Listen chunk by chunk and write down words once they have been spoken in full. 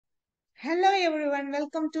Hello everyone,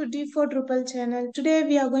 welcome to D4Drupal channel. Today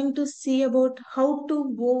we are going to see about how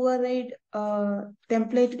to override a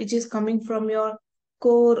template which is coming from your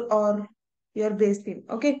core or your base theme.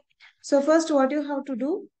 Okay, so first what you have to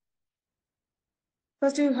do,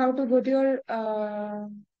 first you have to go to your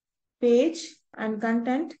page and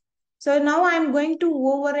content. So now I am going to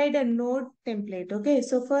override a node template. Okay,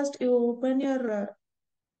 so first you open your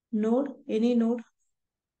node, any node.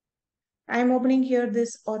 I am opening here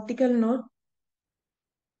this article node,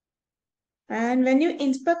 and when you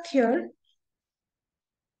inspect here,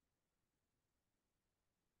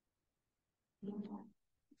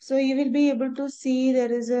 so you will be able to see there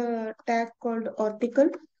is a tag called article.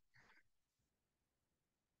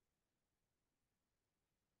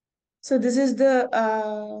 So this is the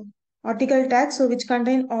article tag, so which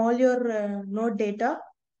contain all your node data.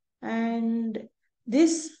 And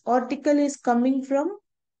this article is coming from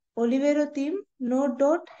Olivero theme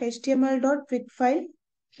node.html.quick file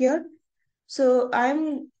here. So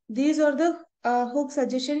these are the hook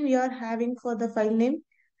suggestion we are having for the file name.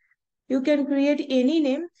 You can create any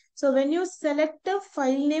name. So when you select a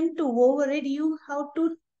file name to override, you have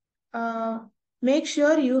to uh, make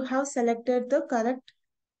sure you have selected the correct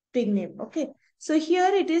pig name. Okay. So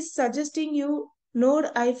here it is suggesting you node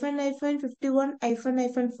hyphen hyphen 51 hyphen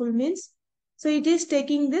hyphen full means. So it is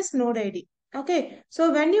taking this node ID. Okay.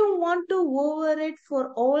 So when you want to override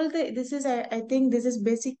for all this is, I think this is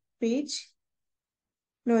basic page.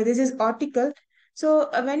 No, this is article. So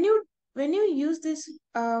when you use this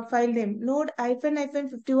file name node hyphen hyphen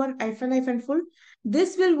 51 hyphen hyphen full,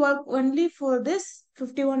 this will work only for this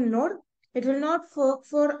 51 node. It will not work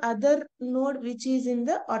for other node which is in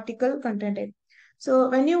the article content type. So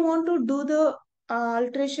when you want to do the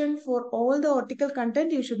alteration for all the article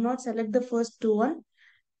content, you should not select the first two one.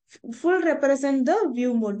 Full represent the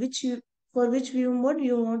view mode, for which view mode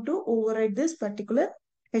you want to override this particular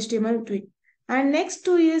HTML tweak. And next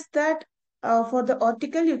two is that for the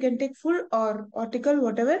article you can take full or article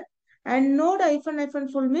whatever, and node hyphen hyphen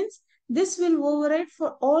full means this will override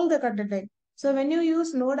for all the content type. So when you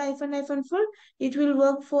use node hyphen hyphen full, it will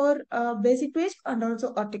work for basic page and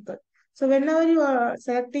also article. So whenever you are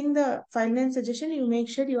selecting the file name suggestion, you make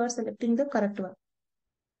sure you are selecting the correct one.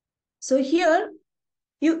 So here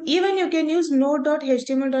you can use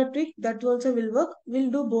node.html.twig, that also will work.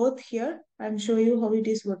 We'll do both here and show you how it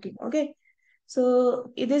is working. Okay.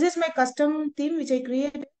 So this is my custom theme which I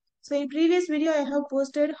created. So in previous video I have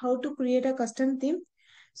posted how to create a custom theme.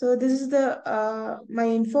 So this is the my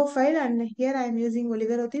info file, and here I am using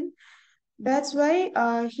Olivero theme. That's why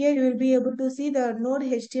here you will be able to see the node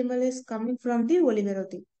HTML is coming from the Olivero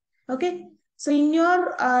theme. Okay. So in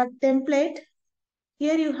your template,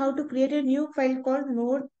 here you have to create a new file called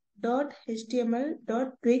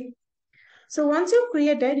node.html.twig. So once you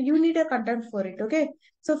created, you need a content for it. Okay.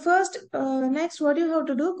 So first, next, what you have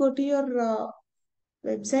to do, go to your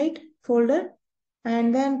website folder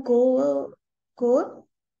and then go core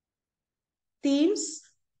themes.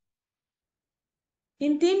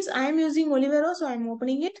 In themes, I am using Olivero, so I am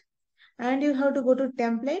opening it. And you have to go to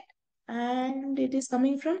template, and it is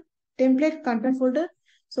coming from template content folder.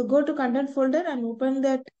 So go to content folder and open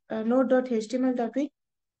that node.html.twig.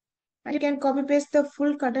 And you can copy paste the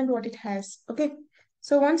full content what it has. Okay.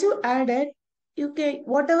 So once you add it, you can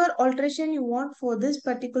whatever alteration you want for this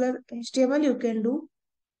particular HTML you can do.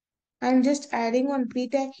 I'm just adding one p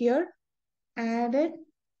tag here. Added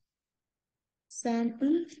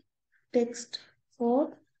sample text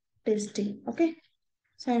for testing. Okay.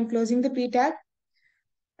 So I'm closing the p tag,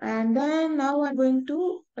 and then now I'm going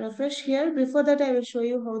to refresh here. Before that, I will show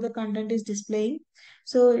you how the content is displaying.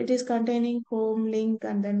 So it is containing home link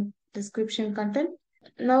and then description content.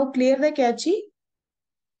 Now clear the cache.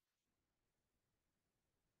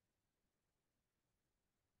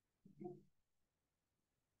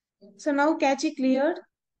 So now cache cleared,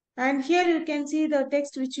 and here you can see the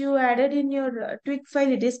text which you added in your twig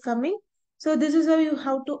file, it is coming. So this is how you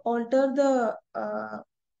have to alter the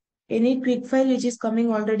any twig file which is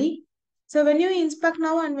coming already. So when you inspect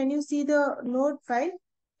now and when you see the node file,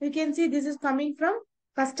 you can see this is coming from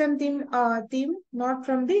custom theme, not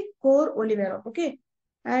from the core Olivero. Okay.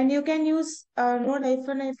 And you can use node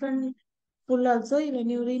hyphen hyphen full also. When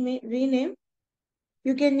you rename,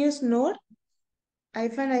 you can use node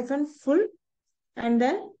hyphen hyphen full, and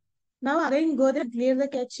then now again go there, clear the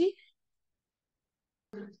cache.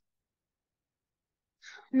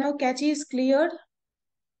 Now cache is cleared.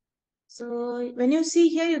 So when you see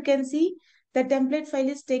here, you can see the template file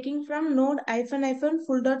is taking from node hyphen hyphen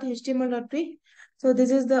full.html.twig. So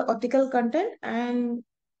this is the article content, and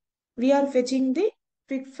we are fetching the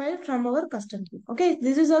pick file from our custom theme. Okay,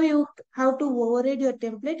 this is how you have to override your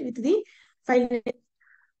template with the file name.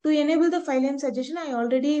 To enable the file name suggestion, I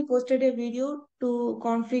already posted a video to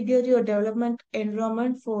configure your development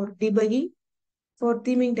environment for debugging for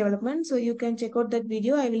theming development. So you can check out that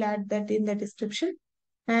video. I will add that in the description.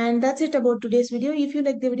 And that's it about today's video. If you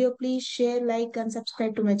like the video, please share, like, and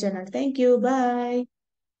subscribe to my channel. Thank you. Bye.